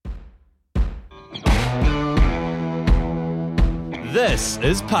This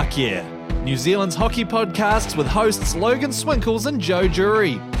is Puck Yeah, New Zealand's hockey podcast with hosts Logan Swinkles and Joe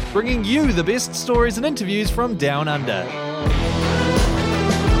Jury, bringing you the best stories and interviews from Down Under.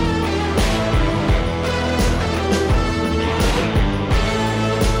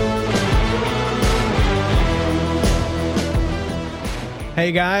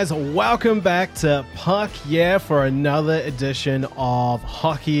 Hey guys, welcome back to Puck Yeah for another edition of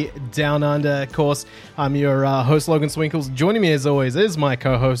Hockey Down Under. Of course, I'm your host Logan Swinkles. Joining me as always is my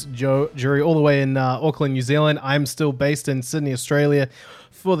co-host Joe Jury, all the way in Auckland, New Zealand. I'm still based in Sydney, Australia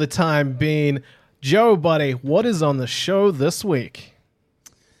for the time being. Joe, buddy, what is on the show this week?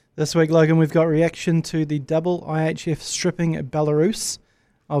 This week, Logan, we've got reaction to the double IHF stripping Belarus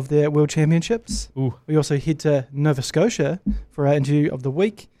of their World Championships. Ooh. We also head to Nova Scotia for our interview of the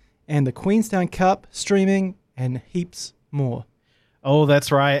week and the Queenstown Cup, streaming, and heaps more. Oh, that's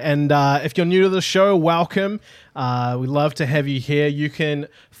right. And if you're new to the show, welcome. We love to have you here. You can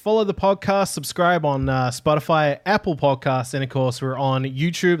follow the podcast, subscribe on Spotify, Apple Podcasts, and of course, we're on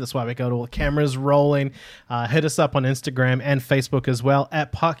YouTube. That's why we got all the cameras rolling. Hit us up on Instagram and Facebook as well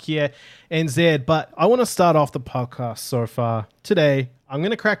at PuckYeahNZ. But I want to start off the podcast so far today. I'm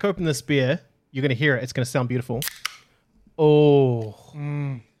going to crack open this beer. You're going to hear it. It's going to sound beautiful. Oh,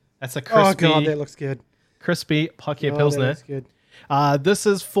 that's a crispy. Oh, God, that looks good. Crispy Puck Yeah Oh, Pilsner. that looks good. This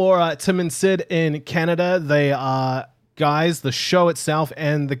is for Tim and Sid in Canada. They are guys, the show itself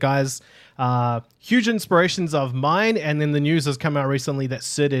and the guys, huge inspirations of mine. And then the news has come out recently that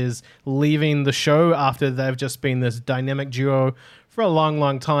Sid is leaving the show after they've just been this dynamic duo for a long,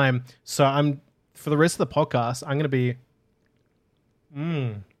 long time. So for the rest of the podcast, I'm going to be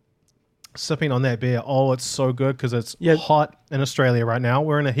sipping on that beer. Oh, it's so good because it's hot in Australia right now.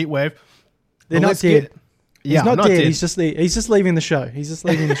 We're in a heat wave. They're not dead. Yeah, he's not dead. He's just leaving the show. He's just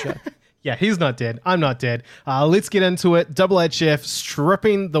leaving the show. Yeah, he's not dead. I'm not dead. Let's get into it. Double HF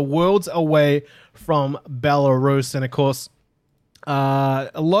stripping the worlds away from Belarus. And of course,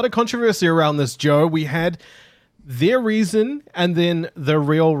 a lot of controversy around this, Joe. We had their reason and then the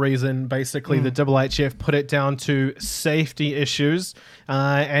real reason. Basically, the Double HF put it down to safety issues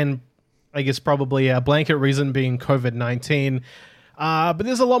and I guess probably a blanket reason being COVID-19. But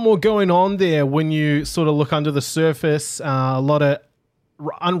there's a lot more going on there when you sort of look under the surface. A lot of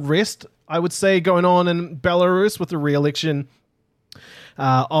unrest, I would say, going on in Belarus with the re-election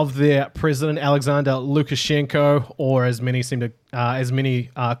of their president, Alexander Lukashenko, or as many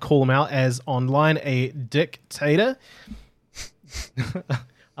call him out as online, a dictator.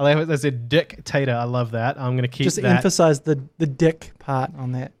 I like what they said, dictator. I love that. I'm going to keep Just that. emphasize the dick part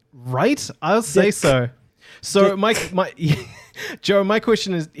on that. Right? I'll say so. So my Joe, my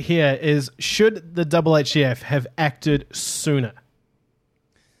question is should the Double HF have acted sooner?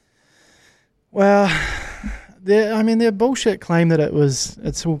 Well, their bullshit claim that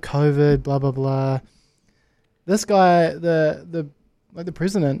it's all COVID, blah blah blah. This guy, the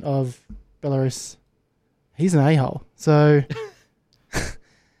president of Belarus, he's an a-hole. So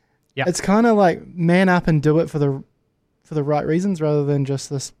it's kind of like man up and do it for the right reasons rather than just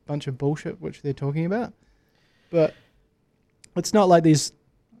this bunch of bullshit which they're talking about. But it's not like these.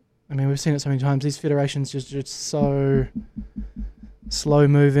 I mean, we've seen it so many times. These federations just so slow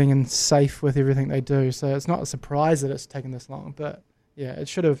moving and safe with everything they do. So it's not a surprise that it's taken this long. But yeah, it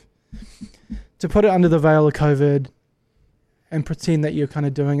should have, to put it under the veil of COVID and pretend that you're kind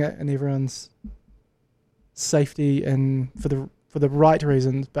of doing it in everyone's safety and for the right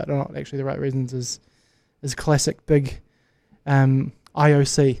reasons, but not actually the right reasons, is classic big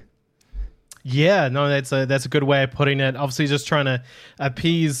IOC. Yeah, no, that's a good way of putting it. Obviously, just trying to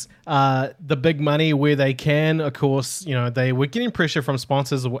appease the big money where they can. Of course, they were getting pressure from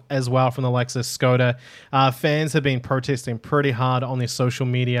sponsors as well, from the likes of Scotia. Fans have been protesting pretty hard on their social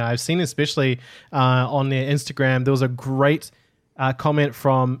media. I've seen, especially on their Instagram, there was a great comment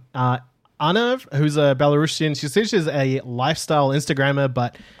from Anna, who's a Belarusian. She says she's a lifestyle Instagrammer,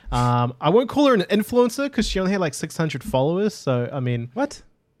 but I won't call her an influencer because she only had like 600 followers. So, I mean... What?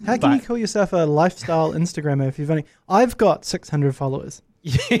 How can you call yourself a lifestyle Instagrammer if you've only... I've got 600 followers.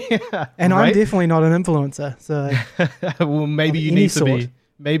 Yeah. And I'm definitely not an influencer. So well, maybe you need to be.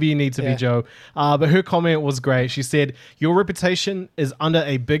 Maybe you need to be, Joe. But her comment was great. She said, "Your reputation is under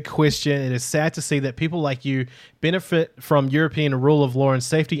a big question. It is sad to see that people like you benefit from European rule of law and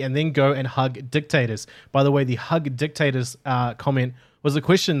safety and then go and hug dictators." By the way, the hug dictators comment was a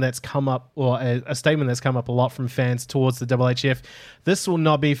question that's come up, or a statement that's come up a lot from fans towards the Double HF. "This will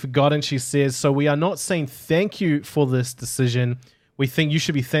not be forgotten," she says. "So we are not saying thank you for this decision. We think you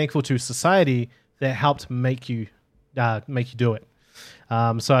should be thankful to society that helped make you do it."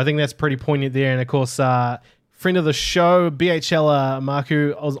 So I think that's pretty poignant there. And of course, friend of the show, BHL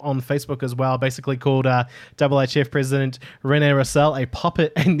Marku, on Facebook as well, basically called HHF President Rene Russell a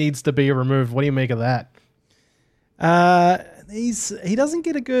puppet and needs to be removed. What do you make of that? He doesn't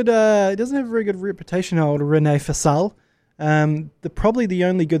get a good he doesn't have a very good reputation, old Rene Russell. Probably the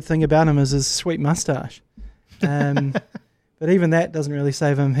only good thing about him is his sweet mustache. But even that doesn't really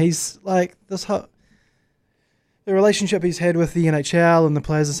save him. He's like the relationship he's had with the NHL and the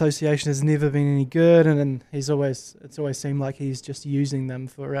Players Association has never been any good, and it's always seemed like he's just using them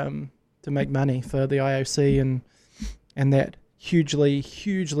for to make money for the IOC and that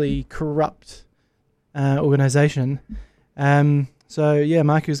hugely corrupt organization. So yeah,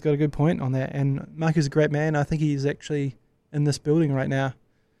 Marku's got a good point on that, and Marku's a great man. I think he's actually in this building right now,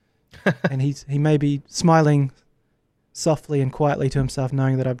 and he may be smiling softly and quietly to himself,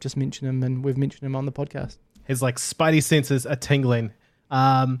 knowing that I've just mentioned him and we've mentioned him on the podcast. His spidey senses are tingling.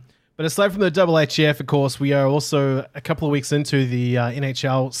 But aside from the HHF, of course, we are also a couple of weeks into the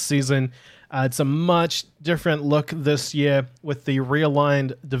NHL season. It's a much different look this year with the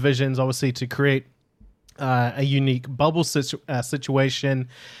realigned divisions, obviously, to create a unique bubble situation.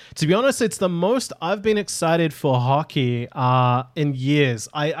 To be honest, it's the most I've been excited for hockey in years.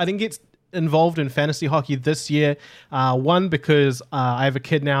 I didn't get involved in fantasy hockey this year. One, because I have a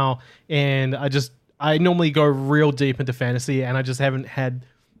kid now, and I normally go real deep into fantasy, and I just haven't had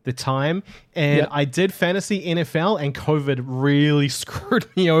the time. And I did fantasy NFL, and COVID really screwed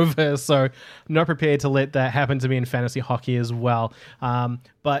me over. So I'm not prepared to let that happen to me in fantasy hockey as well.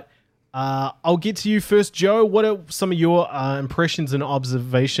 But I'll get to you first, Joe. What are some of your impressions and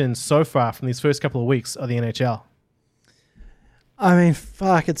observations so far from these first couple of weeks of the NHL? I mean,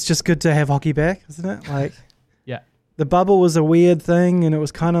 fuck, it's just good to have hockey back, isn't it? Like, yeah. The bubble was a weird thing, and it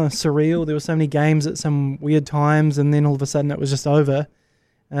was kind of surreal. There were so many games at some weird times, and then all of a sudden it was just over.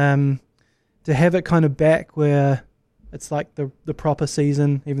 To have it kind of back where it's like the proper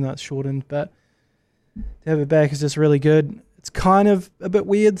season, even though it's shortened, but to have it back is just really good. It's kind of a bit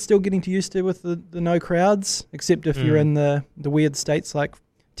weird still getting used to with the no crowds, except if you're in the weird states like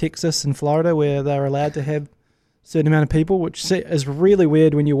Texas and Florida where they're allowed to have certain amount of people, which is really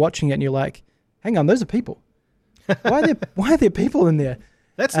weird when you're watching it and you're like, hang on, those are people. Why are there people in there?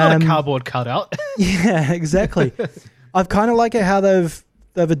 That's not a cardboard cutout. Yeah, exactly. I've kind of like it how they've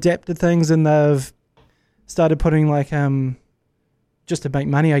adapted things, and they've started putting like just to make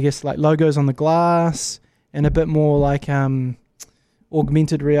money, I guess, like logos on the glass and a bit more like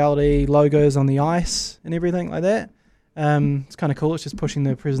augmented reality logos on the ice and everything like that. It's kind of cool. It's just pushing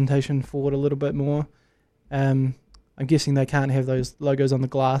the presentation forward a little bit more. I'm guessing they can't have those logos on the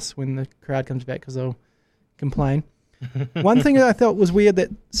glass when the crowd comes back because they'll complain. One thing that I thought was weird, that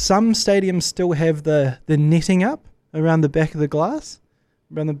some stadiums still have the netting up around the back of the glass,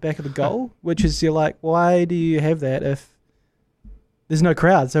 around the back of the goal, which is, you're like, why do you have that if there's no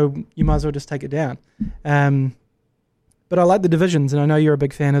crowd? So you might as well just take it down. But I like the divisions, and I know you're a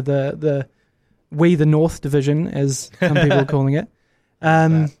big fan of the North division, as some people are calling it.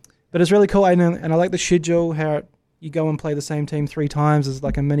 But it's really cool, and I like the schedule, how you go and play the same team 3 times as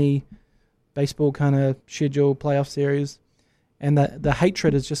like a mini baseball kind of schedule playoff series, and the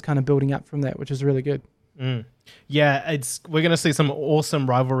hatred is just kind of building up from that, which is really good. Yeah, we're going to see some awesome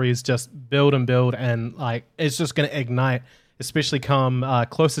rivalries just build, and like it's just going to ignite, especially come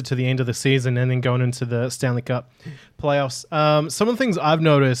closer to the end of the season and then going into the Stanley Cup playoffs. Some of the things I've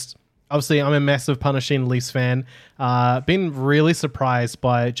noticed, obviously, I'm a massive Punishing Leafs fan. Been really surprised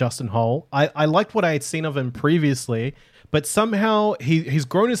by Justin Holl. I liked what I had seen of him previously, but somehow he's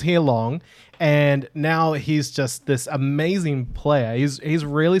grown his hair long, and now he's just this amazing player. He's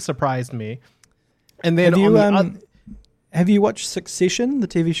really surprised me. And then have you watched Succession, the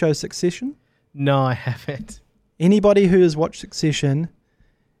TV show Succession? No, I haven't. Anybody who has watched Succession,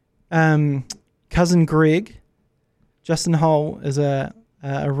 Cousin Greg, Justin Holl is a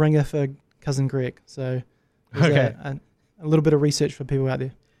ringer for Cousin Greg. So okay, a little bit of research for people out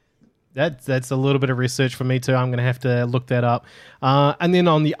there. That's a little bit of research for me too. I'm going to have to look that up. And then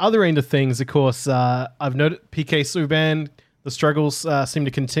on the other end of things, of course, I've noted PK Subban, the struggles seem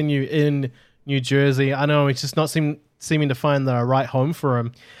to continue in New Jersey. I know it's just not seeming to find the right home for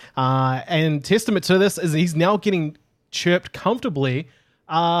him. And testament to this is he's now getting chirped comfortably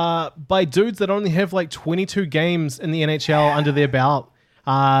by dudes that only have like 22 games in the NHL under their belt.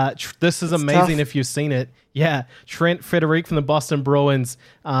 This is amazing if you've seen it. Yeah, Trent Frederic from the Boston Bruins.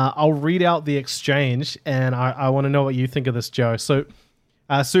 I'll read out the exchange, and I want to know what you think of this, Joe. So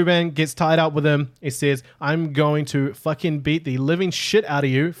Subban gets tied up with him. He says, I'm going to fucking beat the living shit out of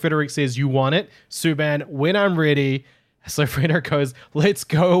you. Frederic says, you want it? Subban, when I'm ready. So Frederick goes, let's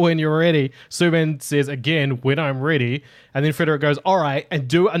go when you're ready. Subban says again, when I'm ready. And then Frederick goes, all right, and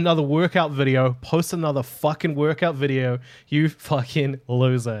do another workout video. Post another fucking workout video. You fucking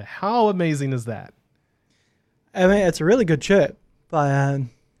loser. How amazing is that? I mean, it's a really good chirp by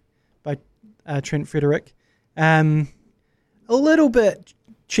Trent Frederick. A little bit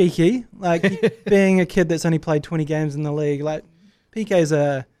cheeky, like being a kid that's only played 20 games in the league. Like PK's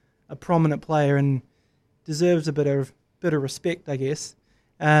a prominent player and deserves a bit of respect, I guess.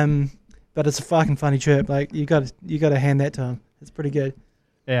 But it's a fucking funny chirp. Like you got to hand that to him. It's pretty good.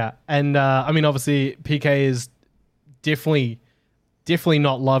 Yeah, and I mean, obviously PK is definitely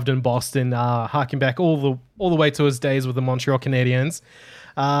not loved in Boston. Harking back all the way to his days with the Montreal Canadiens.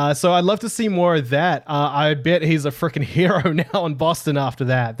 So I'd love to see more of that. I bet he's a freaking hero now in Boston after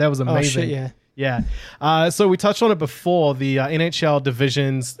that. That was amazing. Oh, shit, yeah. Yeah. So we touched on it before, the NHL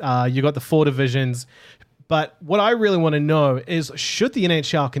divisions. You got the 4 divisions. But what I really want to know is, should the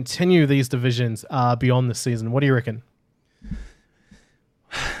NHL continue these divisions beyond this season? What do you reckon?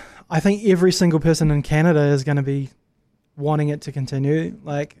 I think every single person in Canada is going to be wanting it to continue.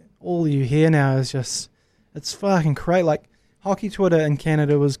 Like, all you hear now is just, it's fucking crazy. Like, hockey Twitter in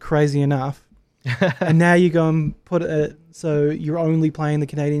Canada was crazy enough. And now you go and put it so you're only playing the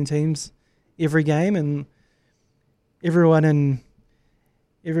Canadian teams every game, and everyone in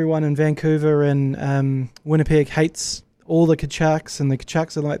Vancouver and Winnipeg hates all the Kachucks, and the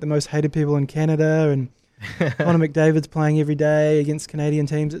Kachucks are like the most hated people in Canada, and Connor McDavid's playing every day against Canadian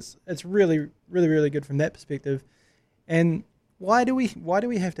teams. It's really, really, really good from that perspective. And why do we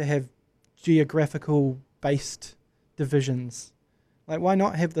have to have geographical based divisions? Like, why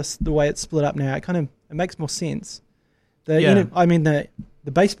not have this the way it's split up now? It makes more sense. The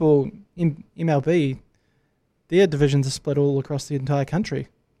baseball MLB, their divisions are split all across the entire country,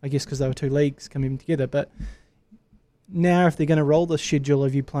 I guess, because they were 2 leagues coming together. But now if they're going to roll the schedule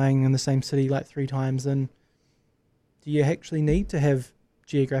of you playing in the same city like 3 times, then do you actually need to have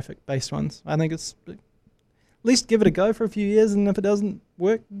geographic-based ones? I think it's... at least give it a go for a few years, and if it doesn't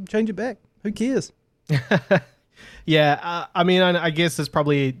work, change it back. Who cares? Yeah, I mean, I guess it's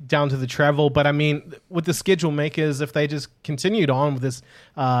probably down to the travel, but I mean, with the schedule makers, if they just continued on with this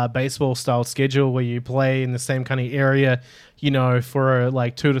baseball-style schedule where you play in the same kind of area, for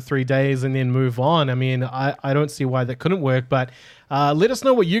like 2 to 3 days and then move on, I mean, I don't see why that couldn't work, but let us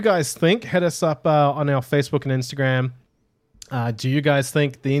know what you guys think. Hit us up on our Facebook and Instagram. Do you guys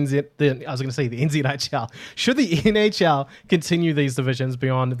think the NZHL, should the NHL continue these divisions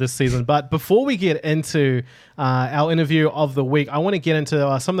beyond this season? But before we get into our interview of the week, I want to get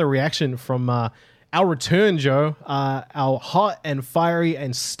into some of the reaction from our return, Joe, our hot and fiery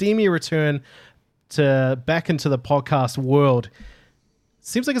and steamy return back into the podcast world.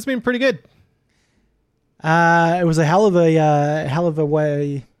 Seems like it's been pretty good. It was a hell of a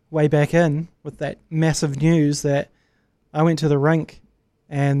way back in with that massive news that I went to the rink,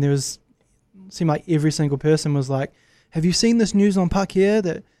 and seemed like every single person was like, have you seen this news on Puck here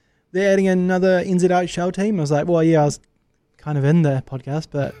that they're adding another NZHL team? I was like, well, yeah, I was kind of in the podcast,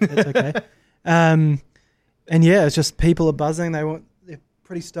 but it's okay. And yeah, it's just people are buzzing. They're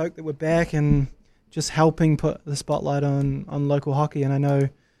pretty stoked that we're back and just helping put the spotlight on local hockey. And I know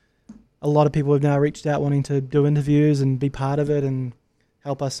a lot of people have now reached out wanting to do interviews and be part of it and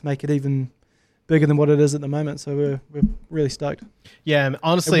help us make it even bigger than what it is at the moment, so we're really stoked. Yeah,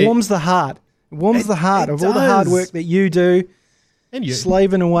 honestly, it warms the heart. It warms the heart of all the hard work that you do, and you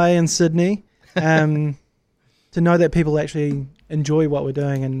slaving away in Sydney, to know that people actually enjoy what we're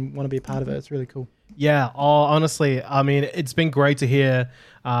doing and want to be a part of it. It's really cool. Yeah, honestly, I mean, it's been great to hear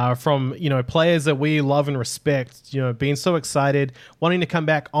from, players that we love and respect, being so excited, wanting to come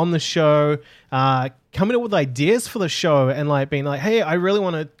back on the show, coming up with ideas for the show and like being like, hey, I really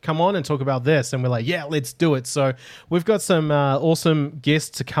want to come on and talk about this. And we're like, yeah, let's do it. So we've got some awesome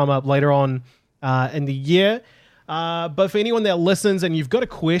guests to come up later on in the year. But for anyone that listens and you've got a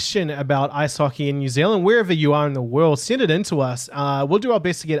question about ice hockey in New Zealand, wherever you are in the world, send it in to us. We'll do our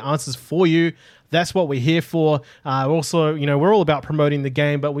best to get answers for you. That's what we're here for. Also, we're all about promoting the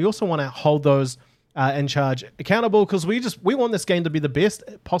game, but we also want to hold those in charge accountable, because we want this game to be the best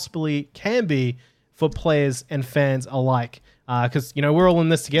it possibly can be for players and fans alike. Because we're all in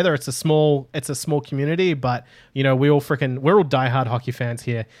this together. It's a small community, but we're all diehard hockey fans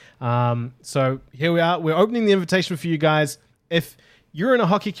here. So here we are. We're opening the invitation for you guys. If you're in a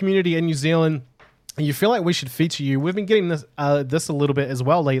hockey community in New Zealand and you feel like we should feature you, we've been getting this a little bit as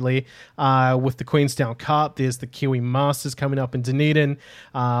well lately with the Queenstown Cup. There's the Kiwi Masters coming up in Dunedin.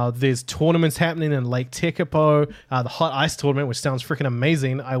 There's tournaments happening in Lake Tekapo, the Hot Ice Tournament, which sounds freaking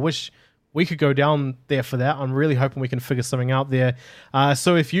amazing. I wish we could go down there for that. I'm really hoping we can figure something out there.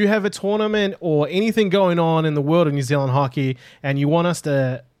 So if you have a tournament or anything going on in the world of New Zealand hockey and you want us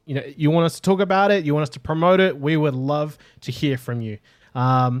to, you want us to talk about it, you want us to promote it, we would love to hear from you.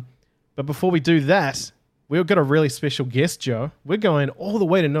 But before we do that, we've got a really special guest, Joe. We're going all the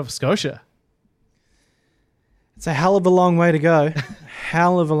way to Nova Scotia. It's a hell of a long way to go.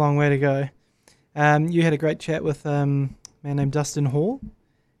 Hell of a long way to go. You had a great chat with a man named Dustin Hall,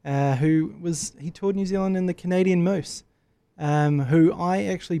 he toured New Zealand in the Canadian Moose, who I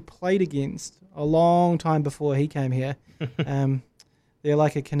actually played against a long time before he came here. They're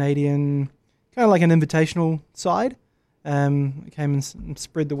like a Canadian, kind of like an invitational side. Came and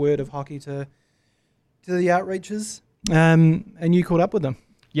spread the word of hockey to the outreaches, and you caught up with them.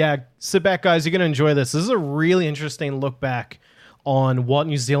 Yeah, sit back, guys. You're going to enjoy this. This is a really interesting look back on what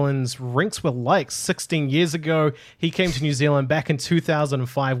New Zealand's rinks were like 16 years ago. He came to New Zealand back in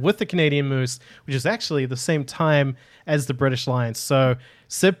 2005 with the Canadian Moose, which is actually the same time as the British Lions. So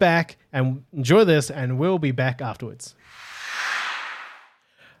sit back and enjoy this, and we'll be back afterwards.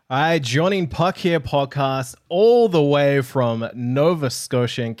 All right, Johnny Puck here podcast all the way from Nova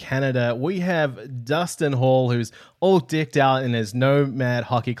Scotia in Canada. We have Dustin Hall, who's all decked out in his Nomad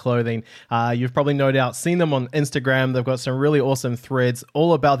hockey clothing. You've probably no doubt seen them on Instagram. They've got some really awesome threads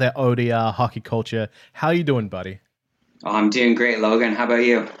all about their ODR hockey culture. How you doing, buddy? Oh, I'm doing great, Logan. How about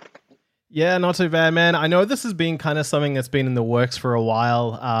you? Yeah, not too bad, man. I know this has been kind of something that's been in the works for a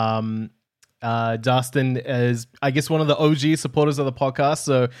while. Dustin is, I guess, one of the OG supporters of the podcast,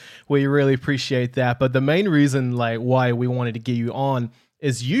 so we really appreciate that. But the main reason, why we wanted to get you on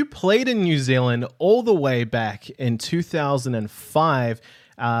is you played in New Zealand all the way back in 2005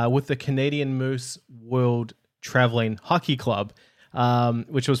 with the Canadian Moose World Traveling Hockey Club,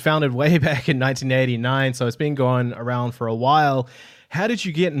 which was founded way back in 1989. So it's been going around for a while. How did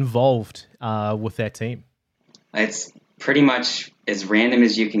you get involved with that team? It's pretty much as random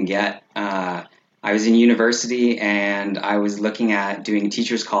as you can get. I was in university and I was looking at doing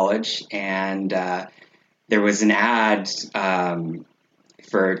teachers college, and there was an ad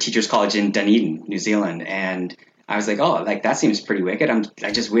for teachers college in Dunedin, New Zealand. And I was like, oh, that seems pretty wicked.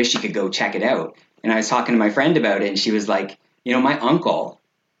 I just wish you could go check it out. And I was talking to my friend about it, and she was like, my uncle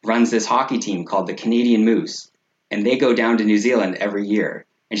runs this hockey team called the Canadian Moose, and they go down to New Zealand every year.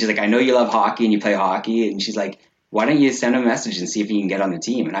 And she's like, I know you love hockey and you play hockey. And she's like, why don't you send a message and see if you can get on the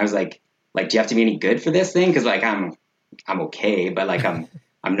team? And I was like, do you have to be any good for this thing? Because I'm okay, but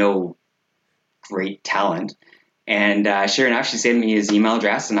I'm no great talent. And sure enough, she sent me his email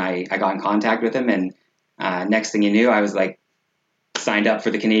address, and I got in contact with him. And next thing you knew, I was signed up for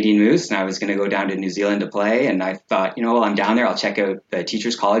the Canadian Moose, and I was going to go down to New Zealand to play. And I thought, while I'm down there, I'll check out the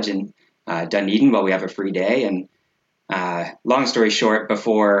teachers college in Dunedin while we have a free day. And long story short,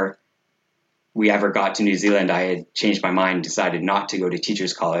 before we ever got to New Zealand, I had changed my mind, decided not to go to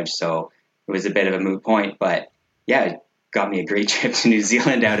teachers college. So it was a bit of a moot point, but yeah, it got me a great trip to New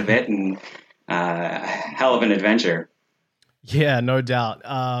Zealand out of it, and hell of an adventure. Yeah, no doubt.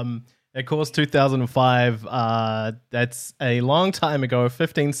 Of course, 2005, that's a long time ago,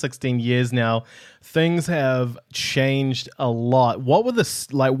 15, 16 years now. Things have changed a lot. What were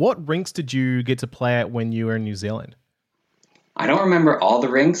what rinks did you get to play at when you were in New Zealand? I don't remember all the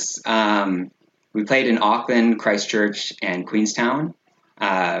rinks. We played in Auckland, Christchurch, and Queenstown.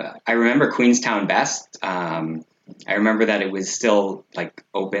 I remember Queenstown best. I remember that it was still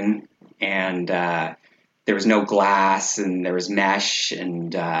open, and there was no glass, and there was mesh,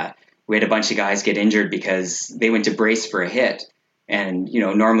 and we had a bunch of guys get injured because they went to brace for a hit. And,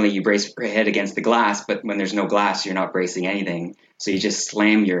 normally you brace for a hit against the glass, but when there's no glass, you're not bracing anything. So you just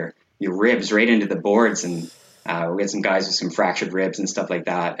slam your ribs right into the boards, and we had some guys with some fractured ribs and stuff like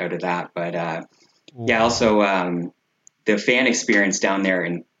that out of that. But yeah, also the fan experience down there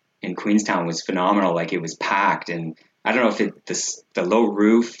in Queenstown was phenomenal. It was packed, and I don't know if the low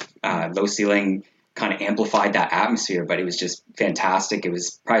roof, low ceiling kind of amplified that atmosphere, but it was just fantastic. It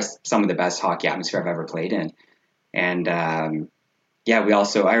was probably some of the best hockey atmosphere I've ever played in. And yeah,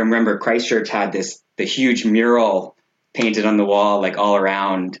 I remember Christchurch had the huge mural painted on the wall, all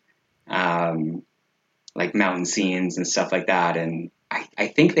around, mountain scenes and stuff like that. And I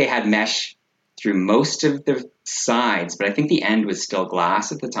think they had mesh through most of the sides, but I think the end was still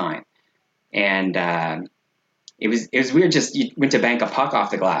glass at the time. And it was weird. Just you went to bank a puck off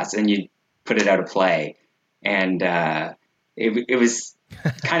the glass and you put it out of play, and it was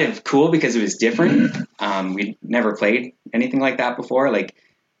kind of cool because it was different. We'd never played anything like that before.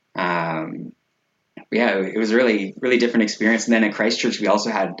 Yeah, it was a really, really different experience. And then at Christchurch, we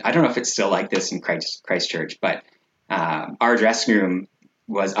also had, I don't know if it's still like this in Christchurch, but our dressing room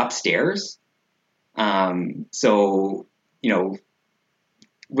was upstairs. So,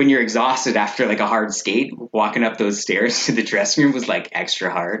 when you're exhausted after like a hard skate, walking up those stairs to the dressing room was like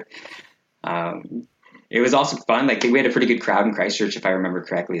extra hard. It was also fun. Like we had a pretty good crowd in Christchurch, if I remember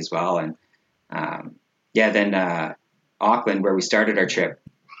correctly as well. And then Auckland, where we started our trip,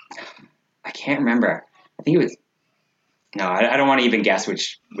 I can't remember. I think it was, no, I don't want to even guess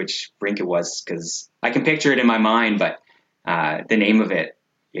which rink it was, because I can picture it in my mind, but the name of it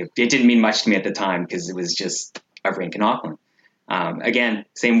didn't mean much to me at the time, because it was just a rink in Auckland. Again,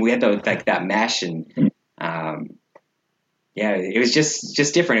 same, we had that mesh, and it was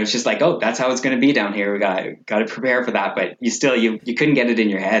just different. It was just like, oh, that's how it's going to be down here. We got to prepare for that, but you couldn't get it in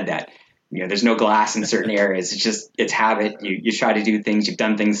your head that there's no glass in certain areas. It's habit. You try to do things. You've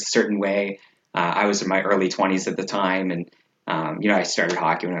done things a certain way. I was in my early 20s at the time, and I started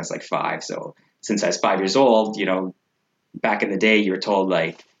hockey when I was like 5. So since I was 5 years old, back in the day, you were told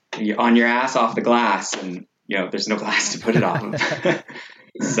like you're on your ass off the glass, and there's no glass to put it off of.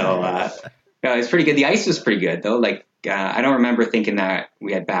 So it was pretty good. The ice was pretty good though. Like I don't remember thinking that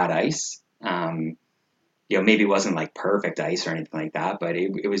we had bad ice. Maybe it wasn't like perfect ice or anything like that, but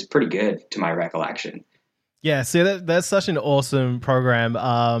it was pretty good to my recollection. Yeah, see, that's such an awesome program.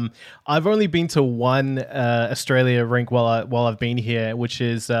 I've only been to one Australia rink while I've been here, which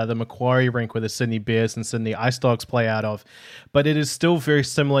is the Macquarie rink where the Sydney Bears and Sydney Ice Dogs play out of. But it is still very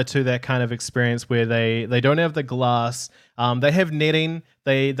similar to that kind of experience where they don't have the glass. They have netting.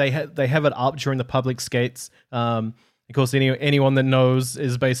 They have it up during the public skates. Of course, anyone that knows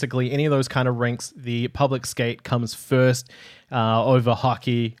is basically any of those kind of rinks, the public skate comes first over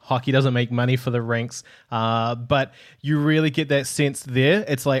hockey. Hockey doesn't make money for the rinks, but you really get that sense there.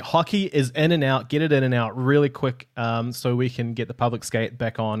 It's like hockey is in and out, get it in and out really quick so we can get the public skate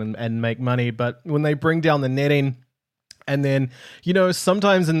back on and make money. But when they bring down the netting, and then,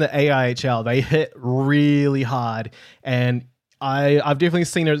 sometimes in the AIHL, they hit really hard, and I've definitely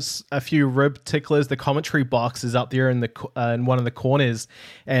seen a few rib ticklers. The commentary box is up there in one of the corners,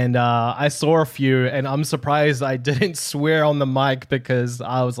 and I saw a few, and I'm surprised I didn't swear on the mic, because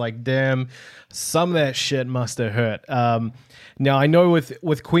I was like, damn, some of that shit must have hurt. Now I know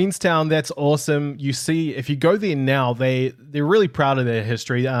with Queenstown, that's awesome. You see, if you go there now, they're really proud of their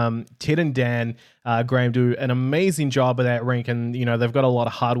history. Ted and Dan Graham do an amazing job of that rink, and they've got a lot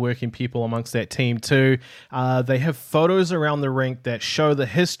of hardworking people amongst that team too. They have photos around the rink that show the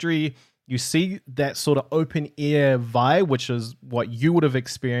history. You see that sort of open air vibe, which is what you would have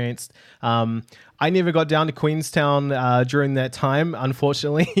experienced. I never got down to Queenstown during that time,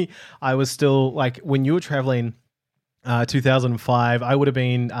 unfortunately. I was still, like, when you were traveling 2005, I would have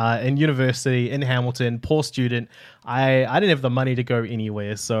been in university in Hamilton, poor student. I didn't have the money to go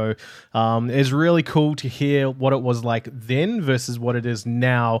anywhere, so it's really cool to hear what it was like then versus what it is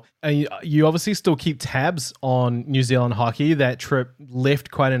now. And you obviously still keep tabs on New Zealand hockey. That trip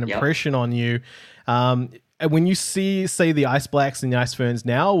left quite an impression on you. When you see, say, the Ice Blacks and the Ice Ferns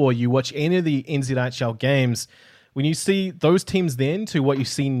now, or you watch any of the NZHL games, when you see those teams then to what you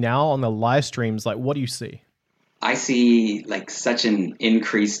see now on the live streams, like, what do you see? I see like such an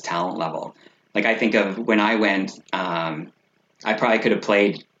increased talent level. Like I think of when I went, I probably could have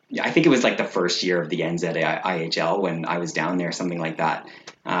played. I think it was like the first year of the NZIHL when I was down there, something like that.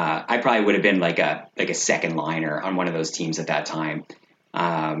 I probably would have been like a second liner on one of those teams at that time.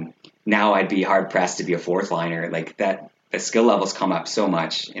 Now I'd be hard pressed to be a fourth liner. Like that, the skill levels come up so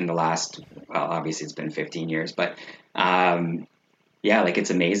much in the last. Well, obviously it's been 15 years, but like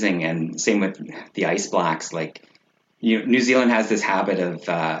it's amazing. And same with the Ice Blacks. Like. New Zealand has this habit of,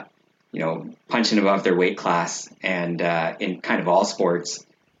 punching above their weight class, and in kind of all sports,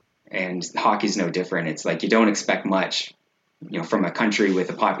 and hockey's no different. It's like you don't expect much, from a country with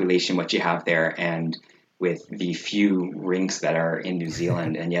a population what you have there, and with the few rinks that are in New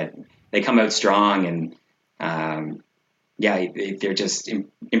Zealand, and yet they come out strong, and they're just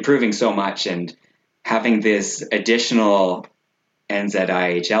improving so much, and having this additional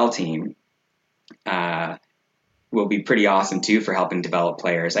NZIHL team. Will be pretty awesome too for helping develop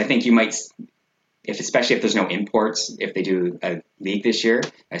players. I think you might, especially if there's no imports, if they do a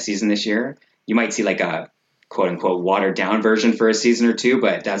season this year, you might see like a quote unquote watered down version for a season or two,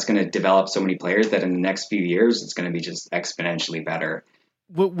 but that's going to develop so many players that in the next few years, it's going to be just exponentially better.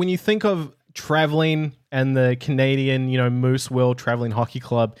 When you think of traveling and the Canadian, Moose World Traveling Hockey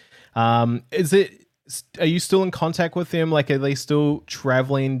Club, are you still in contact with them? Like, are they still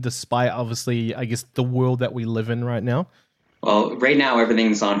traveling despite, obviously, I guess, the world that we live in right now? Well, right now,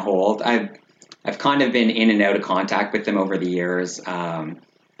 everything's on hold. I've kind of been in and out of contact with them over the years. I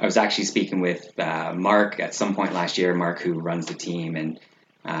was actually speaking with Mark at some point last year, Mark, who runs the team. And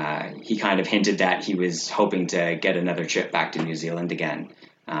he kind of hinted that he was hoping to get another trip back to New Zealand again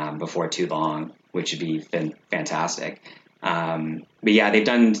before too long, which would be fantastic. But yeah, they've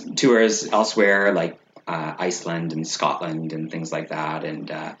done tours elsewhere, like Iceland and Scotland and things like that.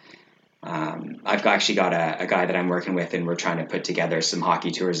 And I've actually got a guy that I'm working with, and we're trying to put together some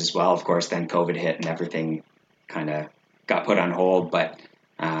hockey tours as well. Of course, then COVID hit and everything kind of got put on hold. But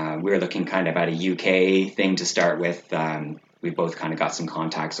we were looking kind of at a UK thing to start with. We both kind of got some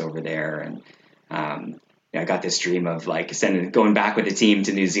contacts over there, and I got this dream of like going back with the team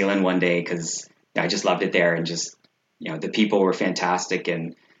to New Zealand one day, because I just loved it there, and just the people were fantastic.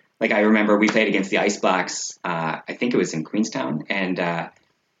 And like I remember we played against the Ice Blacks. I think it was in Queenstown, and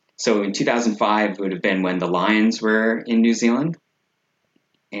so in 2005 would have been when the Lions were in New Zealand.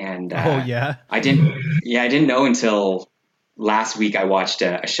 And I didn't know until last week. I watched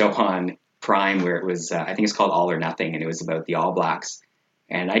a show on Prime where it was, I think it's called All or Nothing, and it was about the All Blacks.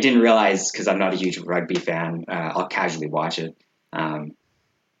 And I didn't realize, because I'm not a huge rugby fan, I'll casually watch it,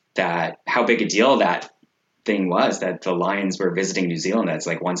 that how big a deal that thing was, that the Lions were visiting New Zealand. That's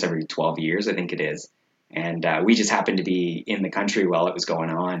like once every 12 years, I think it is. And we just happened to be in the country while it was going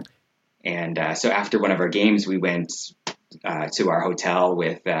on. And so after one of our games, we went to our hotel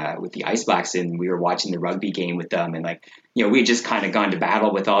with the Ice Blacks, and we were watching the rugby game with them. And we had just kind of gone to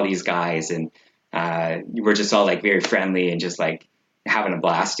battle with all these guys, and we're just all like very friendly and just like having a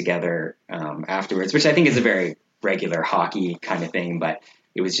blast together afterwards, which I think is a very regular hockey kind of thing, but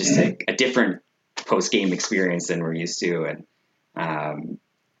it was just a different post-game experience than we're used to. And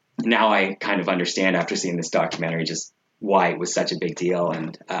now I kind of understand, after seeing this documentary, just why it was such a big deal.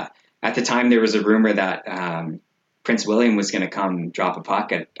 And at the time, there was a rumor that Prince William was going to come drop a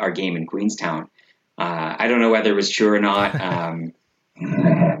puck at our game in Queenstown. I don't know whether it was true or not,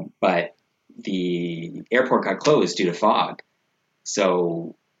 but the airport got closed due to fog.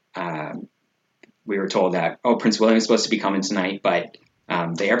 So we were told that, Prince William is supposed to be coming tonight, but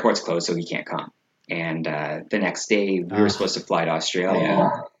the airport's closed, so he can't come. And the next day, we were supposed to fly to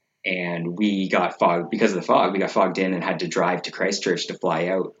Australia, and we got fogged. Because of the fog, we got fogged in and had to drive to Christchurch to fly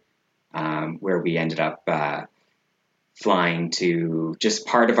out, where we ended up flying to, just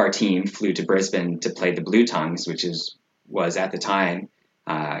part of our team flew to Brisbane to play the Blue Tongues, which was at the time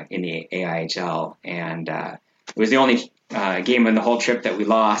in the AIHL. And it was the only game on the whole trip that we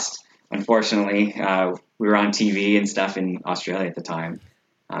lost. Unfortunately, we were on TV and stuff in Australia at the time,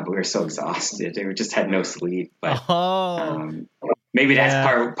 but we were so exhausted. We just had no sleep. But maybe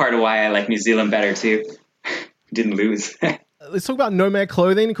that's part of why I like New Zealand better too. Didn't lose. Let's talk about Nomad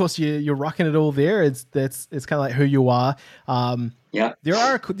clothing. Of course, you're rocking it all there. It's kind of like who you are.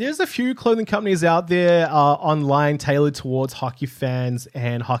 There's a few clothing companies out there online tailored towards hockey fans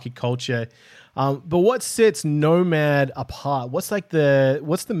and hockey culture. But what sets Nomad apart? What's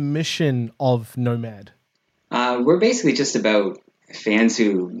the mission of Nomad? We're basically just about fans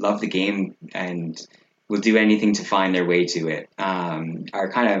who love the game and will do anything to find their way to it. Our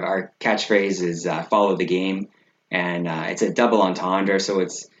catchphrase is follow the game. And it's a double entendre, so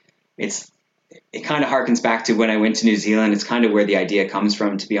it kind of harkens back to when I went to New Zealand. It's kind of where the idea comes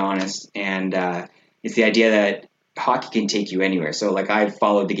from, to be honest. And it's the idea that hockey can take you anywhere. So like I've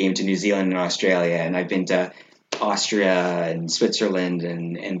followed the game to New Zealand and Australia, and I've been to Austria and Switzerland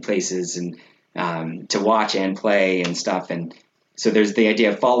and places and to watch and play and stuff. And so there's the idea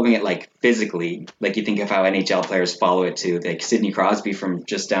of following it like physically, like you think of how NHL players follow it too, like Sidney Crosby from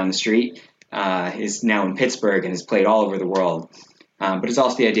just down the street. Is now in Pittsburgh and has played all over the world. But it's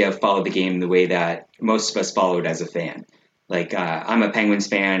also the idea of follow the game the way that most of us follow it as a fan. Like I'm a Penguins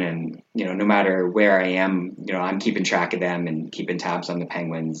fan, and no matter where I am, I'm keeping track of them and keeping tabs on the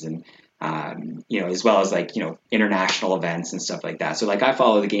Penguins, and as well as international events and stuff like that. So like I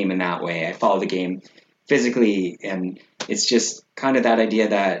follow the game in that way. I follow the game physically, and it's just kind of that idea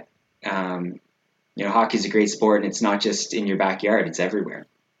that hockey is a great sport, and it's not just in your backyard; it's everywhere.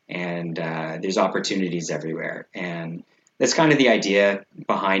 And there's opportunities everywhere, and that's kind of the idea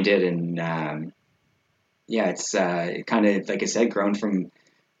behind it. And it's kind of, like I said, grown from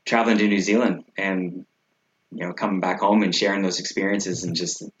traveling to New Zealand and coming back home and sharing those experiences, and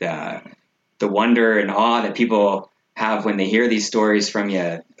just the wonder and awe that people have when they hear these stories from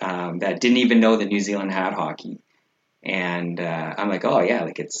you that didn't even know that New Zealand had hockey. And I'm like,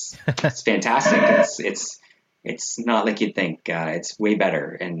 it's fantastic. It's not like you'd think. It's way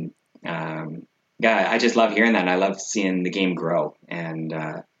better. And I just love hearing that. And I love seeing the game grow. And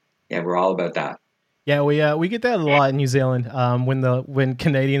we're all about that. Yeah, we get that a lot in New Zealand. When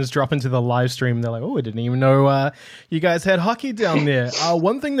Canadians drop into the live stream, they're like, "Oh, I didn't even know you guys had hockey down there."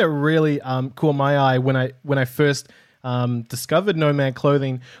 One thing that really caught my eye when I first discovered Nomad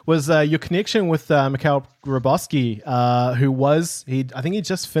Clothing was your connection with Mikhail Grabowski, I think he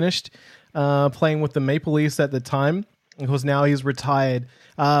just finished playing with the Maple Leafs at the time. Of course, now he's retired.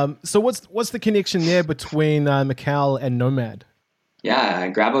 So what's the connection there between Mikhail and Nomad? Yeah,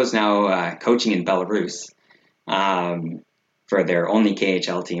 Grabo's now coaching in Belarus for their only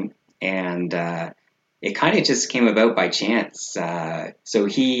KHL team. And it kind of just came about by chance. So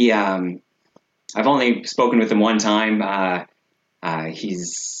I've only spoken with him one time.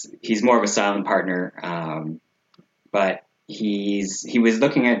 He's more of a silent partner, but he was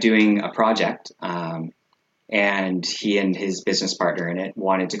looking at doing a project, and he and his business partner in it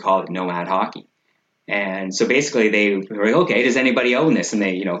wanted to call it Nomad Hockey. And so basically they were like, okay, does anybody own this? And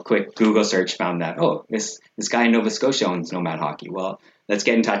they, quick Google search found that, this guy in Nova Scotia owns Nomad Hockey. Well, let's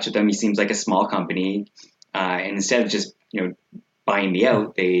get in touch with him. He seems like a small company. And instead of just, buying me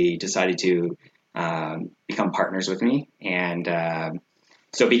out, they decided to become partners with me. And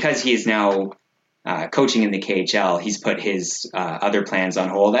so because he is now coaching in the KHL, he's put his other plans on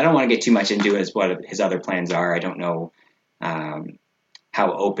hold. I don't want to get too much into what his other plans are. I don't know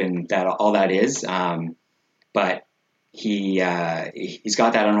how open all that is. But he's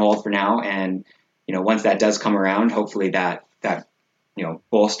got that on hold for now. And, once that does come around, hopefully that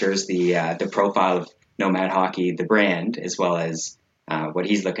bolsters the profile of Nomad Hockey, the brand, as well as what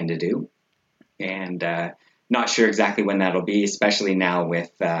he's looking to do. And not sure exactly when that'll be, especially now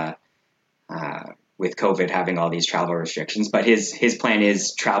with COVID having all these travel restrictions. But his plan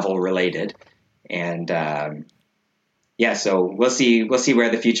is travel related. And so we'll see what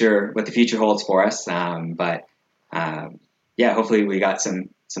the future holds for us. But hopefully we got some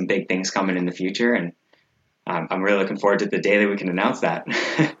big things coming in the future, and I'm really looking forward to the day that we can announce that.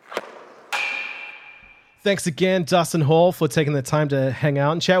 Thanks again, Dustin Hall, for taking the time to hang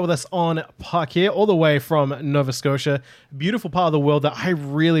out and chat with us on Puck here, all the way from Nova Scotia. Beautiful part of the world that I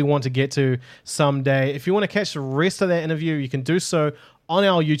really want to get to someday. If you want to catch the rest of that interview, you can do so on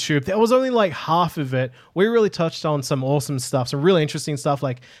our YouTube. That was only like half of it. We really touched on some awesome stuff, some really interesting stuff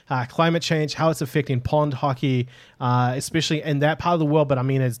like climate change, how it's affecting pond hockey, especially in that part of the world. But I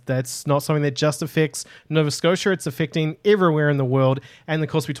mean, that's not something that just affects Nova Scotia. It's affecting everywhere in the world. And of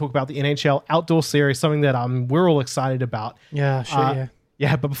course, we talk about the NHL Outdoor Series, something that we're all excited about. Yeah, sure, yeah.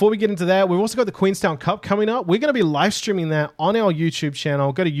 Yeah, but before we get into that, we've also got the Queenstown Cup coming up. We're going to be live streaming that on our YouTube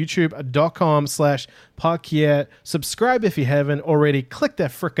channel. Go to youtube.com/puckyeah. Subscribe if you haven't already. Click that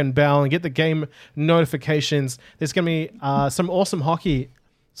frickin' bell and get the game notifications. There's going to be some awesome hockey,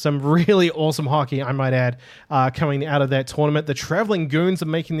 some really awesome hockey, I might add, coming out of that tournament. The Traveling Goons are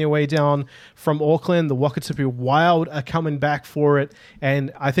making their way down from Auckland. The Wakatipu Wild are coming back for it.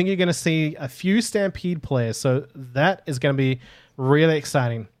 And I think you're going to see a few Stampede players. So that is going to be really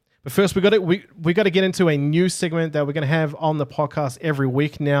exciting. But first, we got to get into a new segment that we're going to have on the podcast every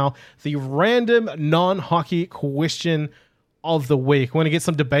week now. The random non-hockey question of the week. We're going to get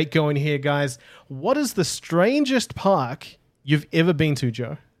some debate going here, guys. What is the strangest park you've ever been to,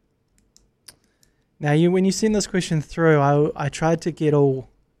 Joe? Now, when you send this question through, I tried to get all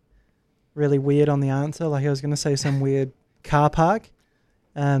really weird on the answer. Like I was going to say some weird car park,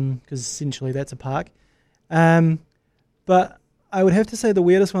 because essentially that's a park. But I would have to say the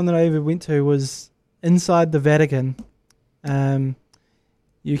weirdest one that I ever went to was inside the Vatican.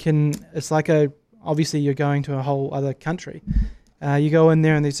 It's like obviously you're going to a whole other country. You go in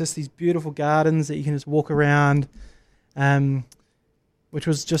there and there's just these beautiful gardens that you can just walk around, which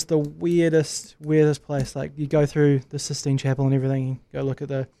was just the weirdest place. Like you go through the Sistine Chapel and everything, and go look at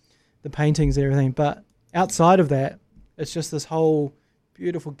the paintings and everything. But outside of that, it's just this whole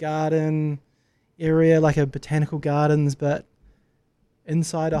beautiful garden area, like a botanical gardens, but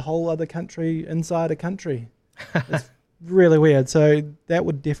inside a whole other country, inside a country. It's really weird. So that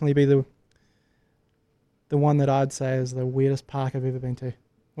would definitely be the one that I'd say is the weirdest park I've ever been to.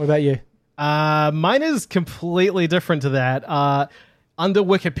 What about you? Mine is completely different to that. Under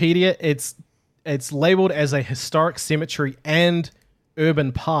Wikipedia, it's labeled as a historic cemetery and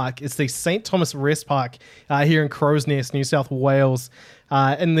urban park. It's the St. Thomas Rest Park here in Crow's Nest, New South Wales,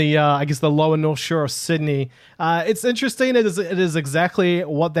 in the I guess the lower North Shore of Sydney. It's interesting. It is exactly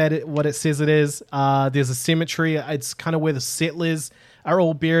what it says it is. There's a cemetery. It's kind of where the settlers are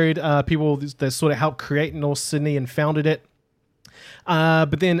all buried. People that sort of helped create North Sydney and founded it.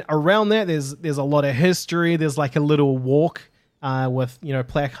 But then around that, there's a lot of history. There's like a little walk with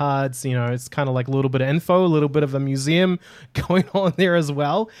placards. It's kind of like a little bit of info, a little bit of a museum going on there as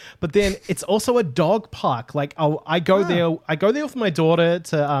well. But then it's also a dog park. Like I go there with my daughter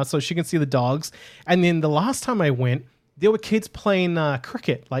to so she can see the dogs. And then the last time I went, there were kids playing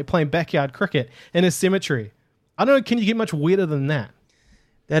cricket, like playing backyard cricket in a cemetery. I don't know, can you get much weirder than that?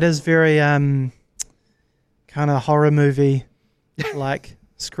 That is very kind of horror movie like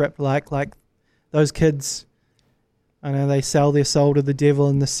script, like those kids. I know they sell their soul to the devil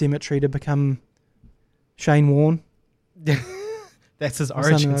in the cemetery to become Shane Warne. That's his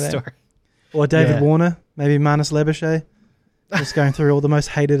origin story. Or David Warner, maybe Marnus Labuschagne, just going through all the most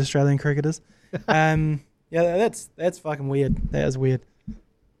hated Australian cricketers. That's fucking weird. That is weird.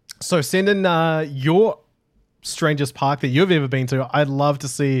 So send in your strangest park that you've ever been to. I'd love to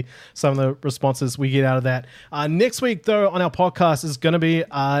see some of the responses we get out of that. Next week, though, on our podcast is going to be,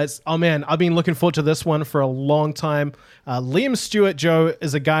 oh man, I've been looking forward to this one for a long time. Liam Stewart, Joe,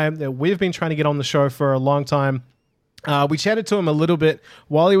 is a guy that we've been trying to get on the show for a long time. We chatted to him a little bit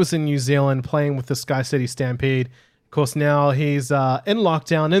while he was in New Zealand playing with the Sky City Stampede. Of course, now he's in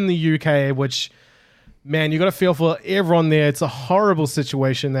lockdown in the UK, which, man, you got to feel for everyone there. It's a horrible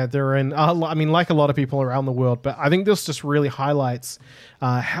situation that they're in. I mean, like a lot of people around the world, but I think this just really highlights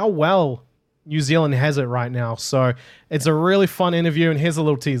how well New Zealand has it right now. So it's a really fun interview, and here's a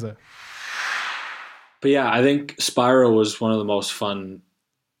little teaser. But yeah, I think Spyro was one of the most fun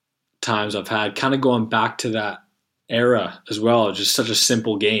times I've had, kind of going back to that era as well. Just such a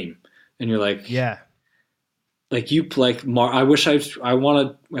simple game. And you're like, yeah. Like you like I wish I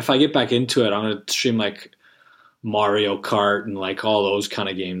want to, if I get back into it, I'm going to stream like Mario Kart and like all those kind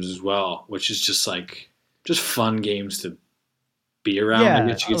of games as well, which is just fun games to be around. Yeah, I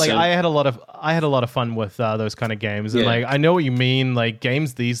guess you could like say. I had a lot of fun with those kind of games, and like I know what you mean. Like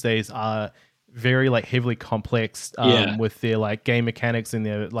games these days are very like heavily complex with their like game mechanics and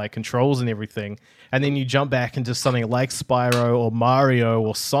their like controls and everything, and then you jump back into something like Spyro or Mario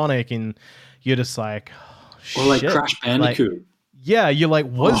or Sonic, and you're just like. Or like Crash Bandicoot. Like, yeah, you're like,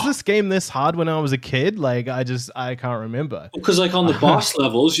 was this game this hard when I was a kid? Like, I can't remember. Because like on the boss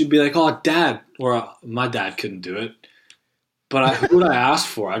levels, you'd be like, oh, Dad. Or my dad couldn't do it. But who would I ask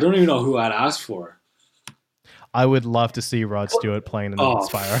for? I don't even know who I'd ask for. I would love to see Rod Stewart playing in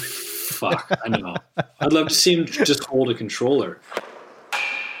Spyro. Fuck, I know. I'd love to see him just hold a controller.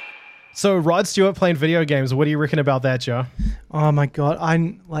 So Rod Stewart playing video games, what do you reckon about that, Joe? Oh my God.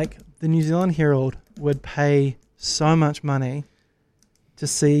 I'm like, the New Zealand Herald would pay so much money to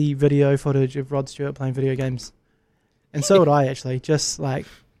see video footage of Rod Stewart playing video games, and so would I actually. Just like,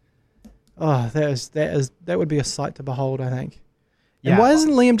 oh, that would be a sight to behold, I think. Yeah. And why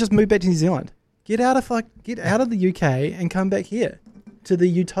doesn't Liam just move back to New Zealand? Get out of the UK and come back here to the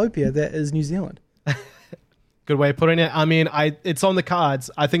utopia that is New Zealand. Good way of putting it. I mean, it's on the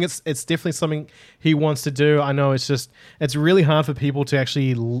cards. I think it's definitely something he wants to do. I know it's really hard for people to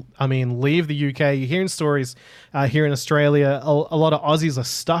actually, leave the UK. You're hearing stories here in Australia. A lot of Aussies are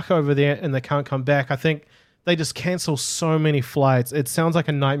stuck over there and they can't come back. I think they just cancel so many flights. It sounds like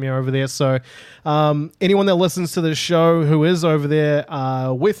a nightmare over there. So anyone that listens to the show who is over there,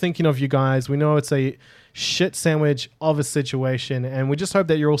 we're thinking of you guys. We know it's a shit sandwich of a situation, and we just hope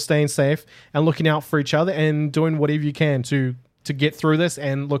that you're all staying safe and looking out for each other and doing whatever you can to get through this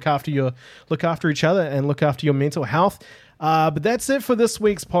and look after each other and look after your mental health. But that's it for this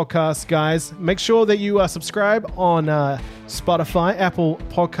week's podcast, guys. Make sure that you subscribe on Spotify, Apple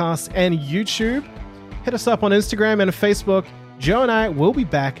Podcasts, and YouTube. Hit us up on Instagram and Facebook. Joe and I will be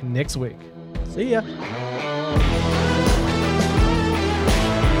back next week. See ya.